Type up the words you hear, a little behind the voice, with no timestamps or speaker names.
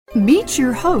Meet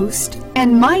your host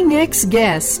and my next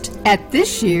guest at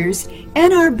this year's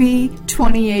NRB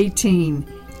 2018.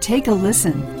 Take a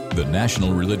listen. The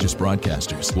National Religious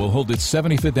Broadcasters will hold its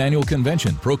 75th annual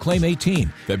convention, Proclaim 18,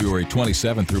 February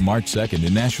 27th through March 2nd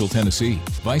in Nashville, Tennessee.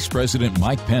 Vice President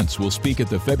Mike Pence will speak at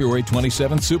the February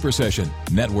 27th Super Session.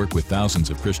 Network with thousands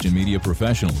of Christian media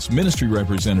professionals, ministry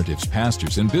representatives,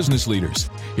 pastors, and business leaders.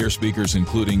 Hear speakers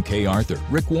including Kay Arthur,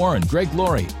 Rick Warren, Greg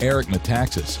Laurie, Eric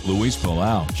Metaxas, Luis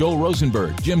Palau, Joel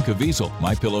Rosenberg, Jim Caviezel,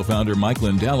 MyPillow founder Mike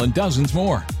Lindell, and dozens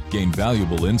more. Gain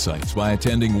valuable insights by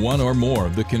attending one or more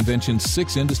of the convention's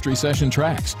 6 industry session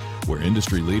tracks, where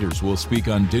industry leaders will speak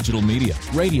on digital media,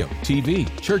 radio, TV,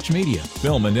 church media,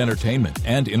 film and entertainment,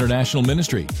 and international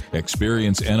ministry.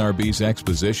 Experience NRB's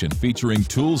exposition featuring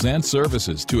tools and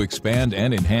services to expand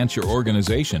and enhance your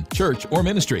organization, church, or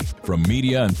ministry. From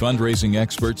media and fundraising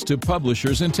experts to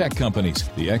publishers and tech companies,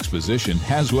 the exposition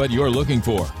has what you're looking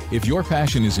for. If your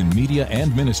passion is in media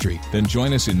and ministry, then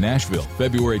join us in Nashville,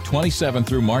 February 27th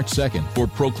through March 2nd for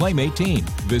Proclaim 18.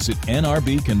 Visit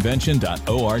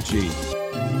nrbconvention.org.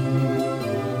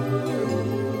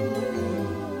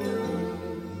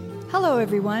 Hello,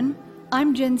 everyone.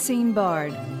 I'm Jensine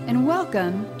Bard, and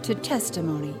welcome to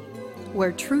Testimony,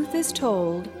 where truth is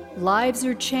told, lives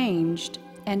are changed,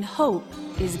 and hope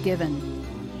is given.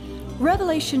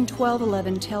 Revelation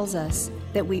 12:11 tells us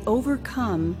that we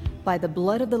overcome by the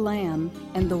blood of the Lamb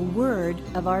and the word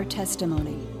of our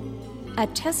testimony. A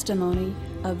testimony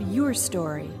of your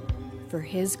story for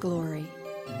His glory.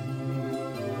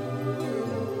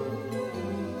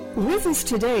 With us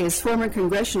today is former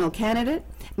congressional candidate,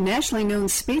 nationally known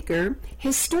speaker,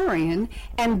 historian,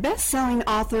 and best-selling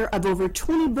author of over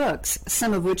 20 books,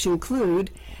 some of which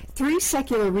include 3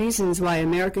 Secular Reasons Why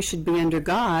America Should Be Under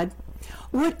God,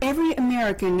 What Every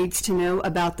American Needs to Know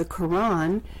About the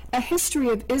Quran, A History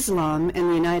of Islam in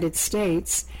the United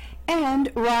States, and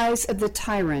Rise of the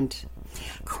Tyrant.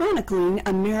 Chronicling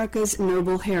America's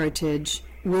Noble Heritage,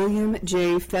 William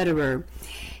J. Federer.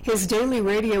 His daily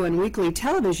radio and weekly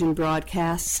television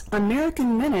broadcasts,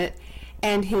 American Minute,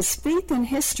 and his Faith and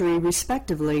History,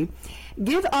 respectively,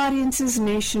 give audiences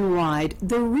nationwide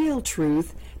the real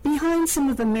truth behind some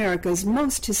of America's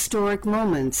most historic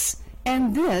moments.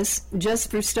 And this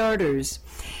just for starters.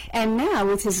 And now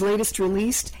with his latest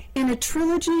release in a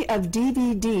trilogy of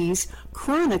DVDs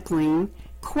chronicling,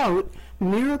 quote,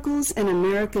 Miracles in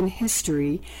American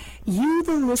History, you,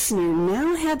 the listener,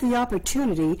 now have the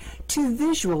opportunity to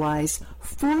visualize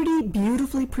 40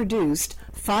 beautifully produced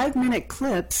 5-minute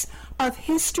clips of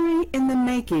history in the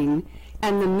making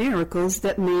and the miracles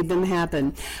that made them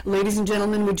happen. Ladies and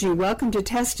gentlemen, would you welcome to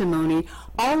Testimony,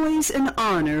 always an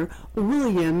honor,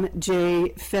 William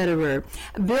J. Federer.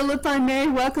 Bill, if I may,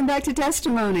 welcome back to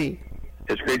Testimony.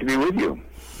 It's great to be with you.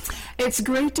 It's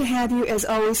great to have you, as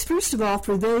always. First of all,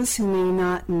 for those who may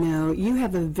not know, you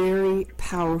have a very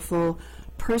powerful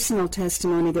personal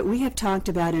testimony that we have talked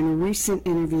about in recent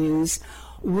interviews.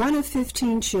 One of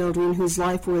 15 children whose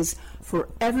life was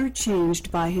forever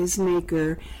changed by his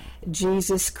Maker,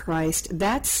 Jesus Christ.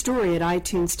 That story at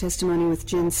iTunes Testimony with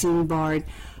Jensine Bard,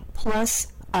 plus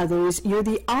others. You're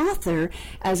the author,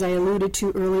 as I alluded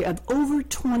to earlier, of over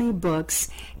 20 books,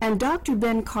 and Dr.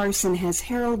 Ben Carson has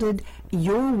heralded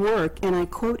your work, and I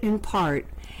quote in part,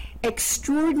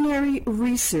 extraordinary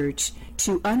research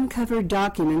to uncover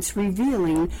documents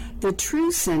revealing the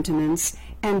true sentiments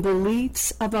and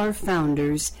beliefs of our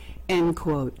founders, end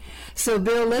quote. So,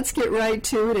 Bill, let's get right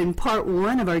to it. In part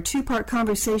 1 of our 2-part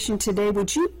conversation today,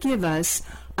 would you give us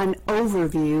an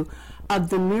overview of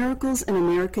the Miracles in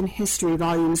American History,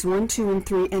 volumes 1, 2, and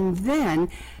 3, and then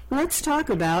let's talk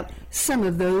about some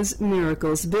of those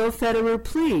miracles. Bill Federer,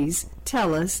 please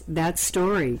tell us that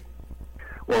story.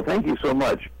 Well, thank you so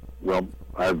much. Well,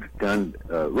 I've done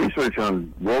research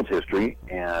on world history,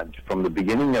 and from the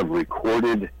beginning of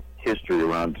recorded history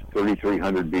around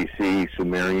 3300 BC,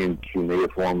 Sumerian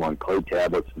cuneiform on clay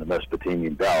tablets in the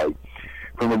Mesopotamian Valley,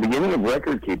 from the beginning of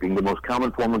record keeping, the most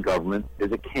common form of government is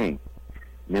a king.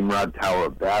 Nimrod, Tower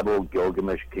of Babel,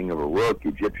 Gilgamesh, king of Uruk,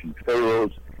 Egyptian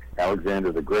pharaohs,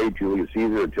 Alexander the Great, Julius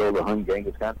Caesar, Attila the Hun,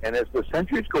 Genghis Khan. And as the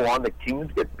centuries go on, the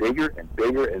kingdoms get bigger and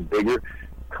bigger and bigger.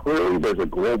 Clearly, there's a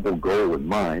global goal in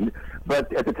mind.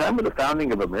 But at the time of the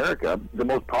founding of America, the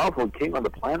most powerful king on the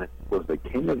planet was the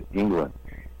King of England.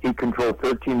 He controlled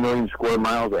 13 million square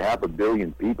miles, 500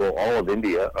 million people, all of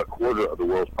India, a quarter of the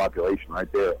world's population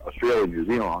right there, Australia, New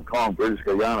Zealand, Hong Kong, British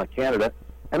Guyana, Canada,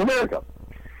 and America.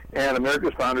 And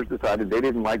America's founders decided they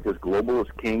didn't like this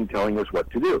globalist king telling us what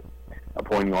to do,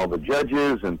 appointing all the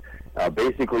judges, and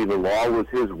basically the law was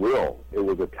his will. It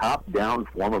was a top-down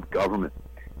form of government.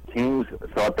 Kings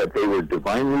thought that they were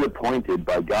divinely appointed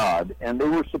by God and they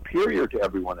were superior to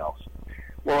everyone else.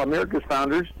 Well, America's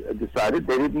founders decided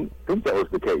they didn't think that was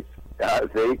the case.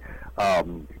 They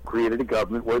created a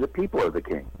government where the people are the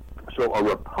king. So a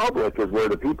republic is where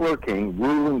the people are king,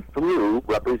 ruling through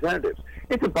representatives.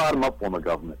 It's a bottom-up form of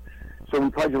government. So we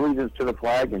pledge allegiance to the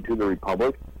flag and to the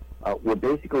republic. We're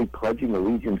basically pledging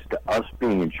allegiance to us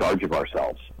being in charge of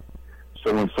ourselves.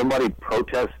 So when somebody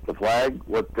protests the flag,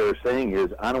 what they're saying is,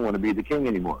 I don't want to be the king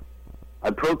anymore.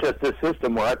 I protest this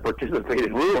system where I participate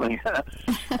in ruling.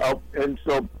 And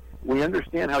so we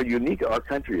understand how unique our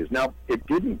country is. Now, it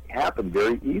didn't happen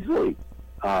very easily,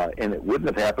 and it wouldn't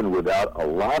have happened without a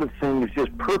lot of things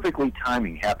just perfectly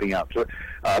timing happening out. So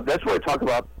that's what I talk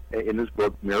about in this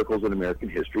book, Miracles in American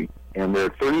History. And there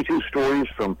are 32 stories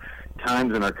from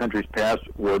times in our country's past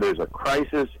where there's a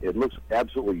crisis. It looks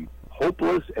absolutely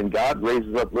hopeless, and God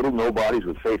raises up little nobodies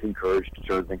with faith and courage to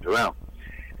turn things around.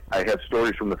 I have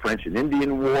stories from the French and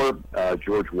Indian War.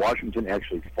 George Washington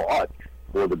actually fought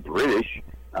for the British,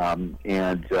 and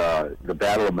the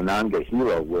Battle of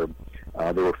Monongahela, where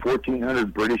there were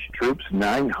 1,400 British troops.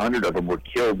 900 of them were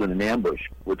killed in an ambush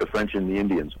with the French and the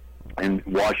Indians. And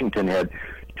Washington had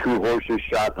 2 horses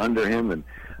shot under him and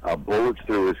bullets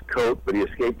through his coat, but he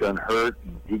escaped unhurt.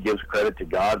 He gives credit to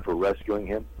God for rescuing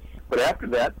him. But after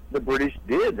that, the British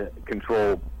did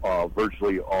control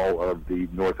virtually all of the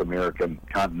North American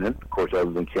continent, of course,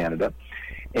 other than Canada.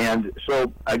 And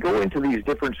so I go into these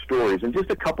different stories, and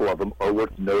just a couple of them are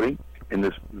worth noting in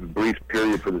this brief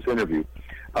period for this interview.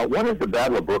 One is the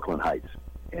Battle of Brooklyn Heights.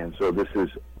 And so this is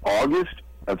August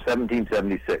of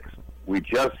 1776. We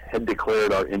just had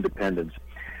declared our independence,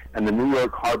 and the New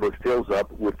York harbor fills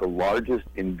up with the largest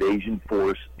invasion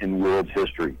force in world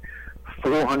history.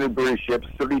 400 British ships,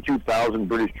 32,000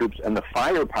 British troops, and the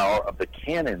firepower of the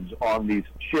cannons on these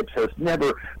ships has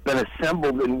never been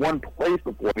assembled in one place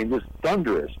before. I mean, just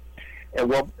thunderous. And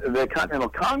well, the Continental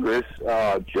Congress,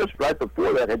 just right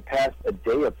before that, had passed a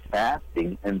day of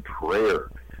fasting and prayer.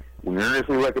 We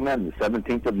earnestly recommend the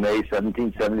 17th of May,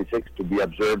 1776, to be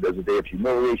observed as a day of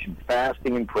humiliation,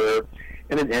 fasting, and prayer.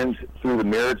 And it ends through the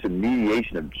merits and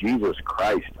mediation of Jesus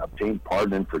Christ, obtain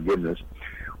pardon and forgiveness.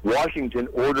 Washington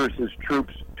orders his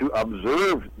troops to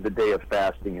observe the day of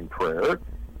fasting and prayer.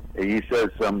 He says,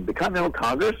 the Continental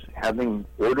Congress, having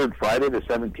ordered Friday the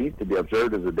 17th to be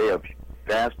observed as a day of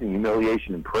fasting,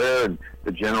 humiliation, and prayer, and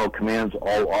the general commands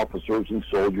all officers and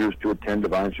soldiers to attend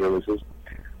divine services.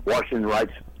 Washington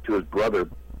writes to his brother,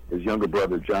 his younger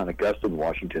brother, John Augustine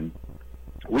Washington,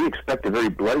 we expect a very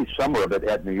bloody summer of it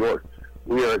at New York.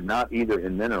 We are not either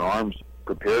in men or arms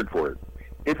prepared for it.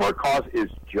 If our cause is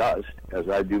just, as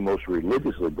I do most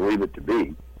religiously believe it to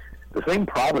be, the same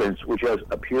providence which has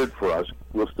appeared for us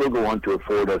will still go on to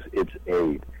afford us its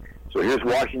aid. So here's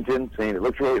Washington saying it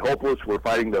looks really hopeless. We're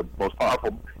fighting the most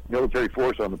powerful military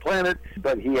force on the planet,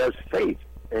 but he has faith.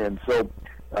 And so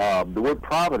the word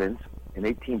providence in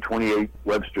 1828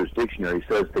 Webster's Dictionary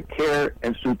says the care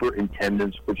and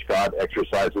superintendence which God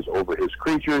exercises over his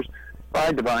creatures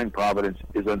by divine providence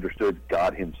is understood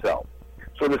God himself.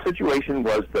 So the situation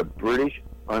was the British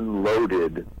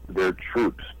unloaded their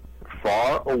troops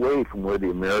far away from where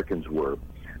the Americans were.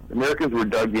 The Americans were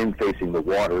dug in facing the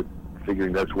water,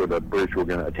 figuring that's where the British were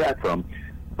going to attack from.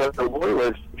 But the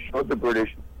Loyalists showed the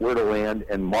British where to land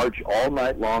and march all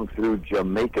night long through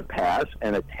Jamaica Pass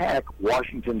and attack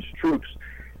Washington's troops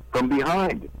from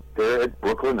behind there at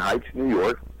Brooklyn Heights, New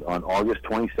York, on August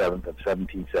 27th of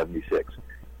 1776.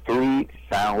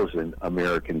 3,000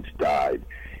 Americans died.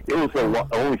 It was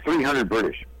only 300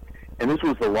 British. And this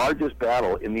was the largest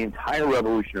battle in the entire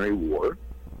Revolutionary War,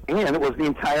 and it was the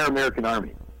entire American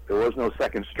army. There was no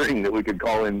second string that we could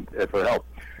call in for help.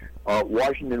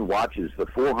 Washington watches the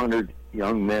 400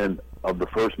 young men of the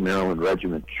 1st Maryland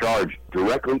Regiment charge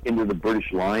directly into the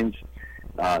British lines,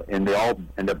 and they all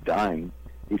end up dying.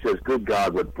 He says, good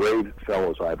God, what brave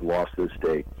fellows I've lost this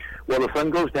day. Well, the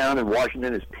sun goes down, and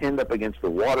Washington is pinned up against the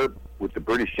water with the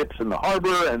British ships in the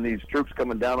harbor and these troops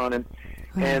coming down on him.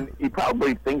 And he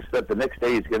probably thinks that the next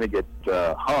day he's going to get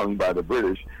hung by the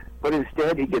British, but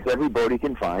instead he gets every boat he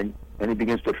can find, and he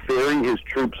begins to ferry his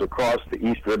troops across the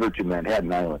East River to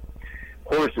Manhattan Island.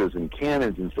 Horses and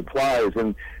cannons and supplies,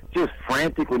 and just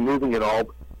frantically moving it all,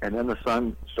 and then the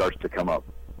sun starts to come up,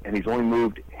 and he's only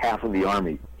moved half of the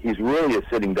army. He's really a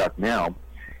sitting duck now,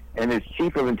 and his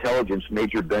chief of intelligence,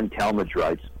 Major Ben Talmadge,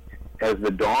 writes, as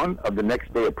the dawn of the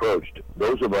next day approached,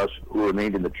 those of us who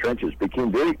remained in the trenches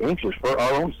became very anxious for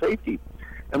our own safety.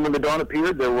 And when the dawn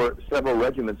appeared, there were several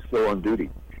regiments still on duty.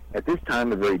 At this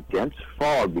time, a very dense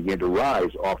fog began to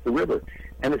rise off the river,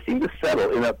 and it seemed to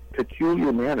settle in a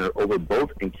peculiar manner over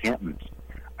both encampments.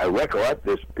 I recollect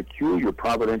this peculiar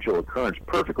providential occurrence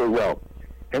perfectly well.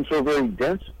 And so very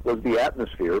dense was the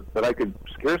atmosphere that I could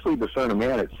scarcely discern a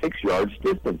man at 6 yards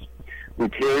distance. We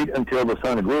tarried until the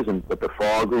sun had risen, but the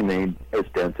fog remained as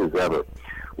dense as ever.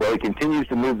 Well, he continues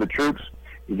to move the troops.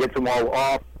 He gets them all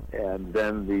off, and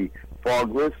then the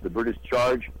fog lifts, the British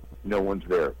charge, no one's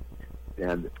there.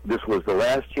 And this was the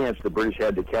last chance the British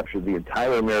had to capture the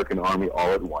entire American army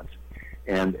all at once.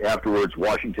 And afterwards,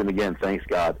 Washington again, thanks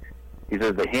God. He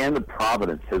says the hand of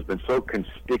Providence has been so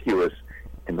conspicuous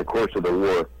in the course of the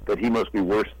war that he must be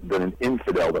worse than an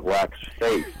infidel that lacks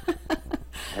faith.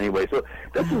 Anyway, so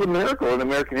this is a miracle in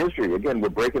American history. Again, we're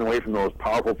breaking away from the most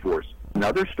powerful force.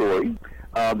 Another story,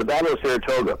 the Battle of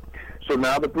Saratoga. So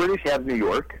now the British have New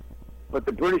York, but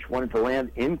the British wanted to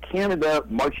land in Canada,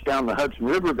 march down the Hudson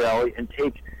River Valley, and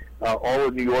take all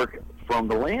of New York from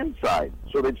the land side.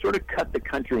 So they'd sort of cut the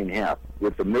country in half,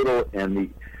 with the middle and the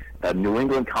New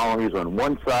England colonies on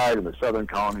one side and the southern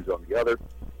colonies on the other.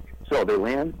 So they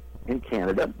land in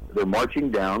Canada. They're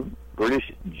marching down.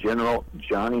 British General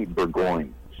Johnny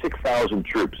Burgoyne, 6,000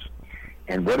 troops.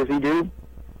 And what does he do?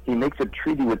 He makes a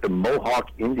treaty with the Mohawk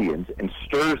Indians and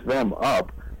stirs them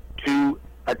up to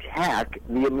attack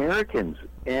the Americans.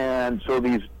 And so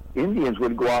these Indians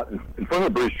would go out in front of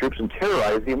the British troops and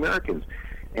terrorize the Americans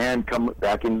and come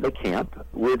back into the camp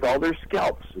with all their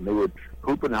scalps. And they would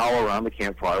hoop and howl around the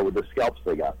campfire with the scalps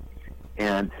they got.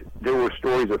 And there were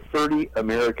stories of 30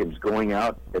 Americans going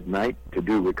out at night to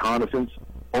do reconnaissance.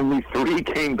 Only 3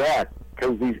 came back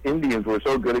because these Indians were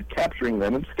so good at capturing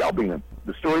them and scalping them.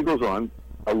 The story goes on.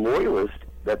 A loyalist,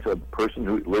 that's a person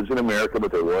who lives in America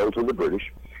but they're loyal to the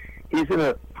British, he's in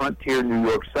a frontier New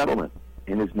York settlement,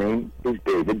 and his name is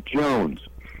David Jones.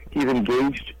 He's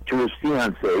engaged to his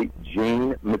fiancée,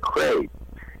 Jane McCrae,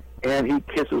 and he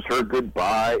kisses her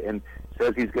goodbye and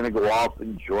says he's going to go off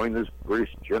and join this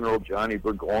British General Johnny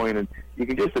Burgoyne, and you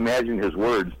can just imagine his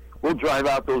words. We'll drive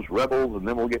out those rebels, and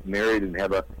then we'll get married and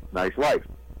have a nice life.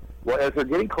 Well, as they're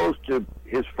getting close to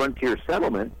his frontier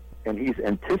settlement, and he's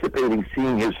anticipating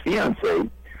seeing his fiancée,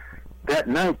 that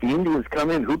night the Indians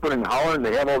come in hooping and hollering.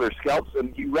 They have all their scalps,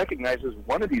 and he recognizes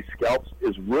one of these scalps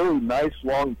is really nice,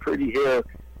 long, pretty hair.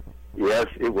 Yes,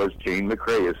 it was Jane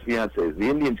McCrae, his fiancée. The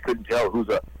Indians couldn't tell who's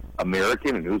a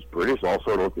American and who's British, all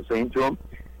sort of look the same to him.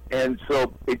 And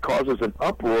so it causes an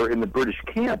uproar in the British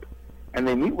camp. And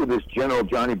they meet with this General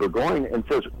Johnny Burgoyne and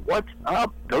says, "What's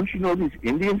up? Don't you know these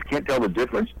Indians can't tell the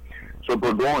difference?" So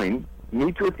Burgoyne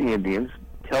meets with the Indians,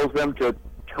 tells them to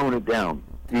tone it down.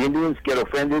 The Indians get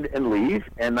offended and leave,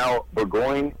 and now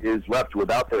Burgoyne is left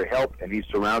without their help, and he's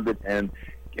surrounded and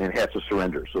has to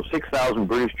surrender. So 6,000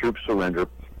 British troops surrender.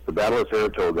 The Battle of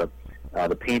Saratoga.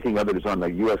 The painting of it is on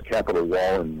the U.S. Capitol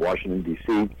wall in Washington,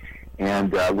 D.C.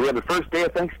 And we have the first day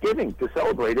of Thanksgiving to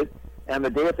celebrate it. And the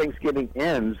day of Thanksgiving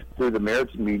ends through the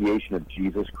merits and mediation of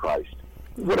Jesus Christ.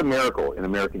 What a miracle in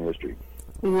American history.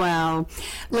 Wow.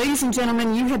 Ladies and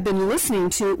gentlemen, you have been listening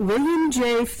to William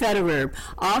J. Federer,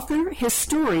 author,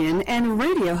 historian, and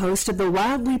radio host of the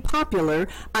wildly popular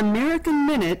American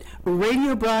Minute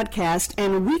radio broadcast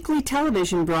and weekly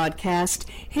television broadcast,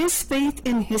 His Faith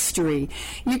in History.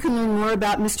 You can learn more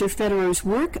about Mr. Federer's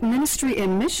work, ministry,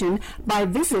 and mission by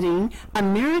visiting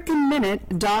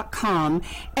AmericanMinute.com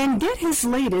and get his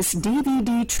latest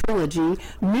DVD trilogy,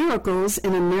 Miracles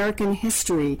in American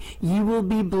History. You will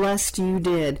be blessed you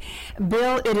did.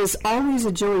 Bill, it is always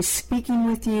a joy speaking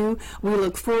with you. We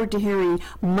look forward to hearing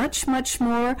much, much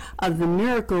more of the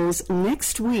miracles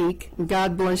next week.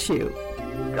 God bless you.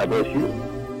 God bless you.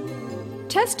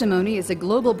 Testimony is a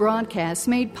global broadcast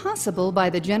made possible by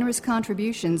the generous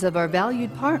contributions of our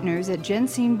valued partners at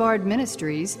Jensine Bard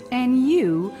Ministries and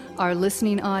you, our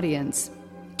listening audience.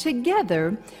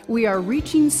 Together, we are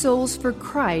reaching souls for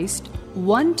Christ,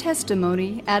 one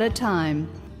testimony at a time.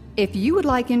 If you would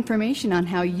like information on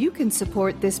how you can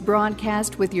support this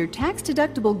broadcast with your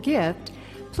tax-deductible gift,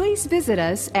 please visit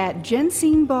us at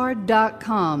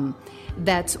jensinebard.com.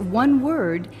 That's one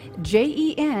word,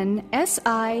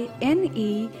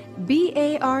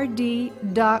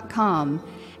 JENSINEBARD.com.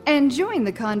 And join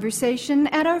the conversation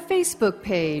at our Facebook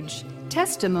page,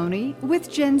 Testimony with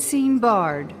Jensine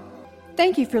Bard.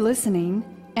 Thank you for listening,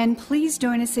 and please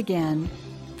join us again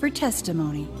for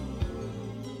Testimony.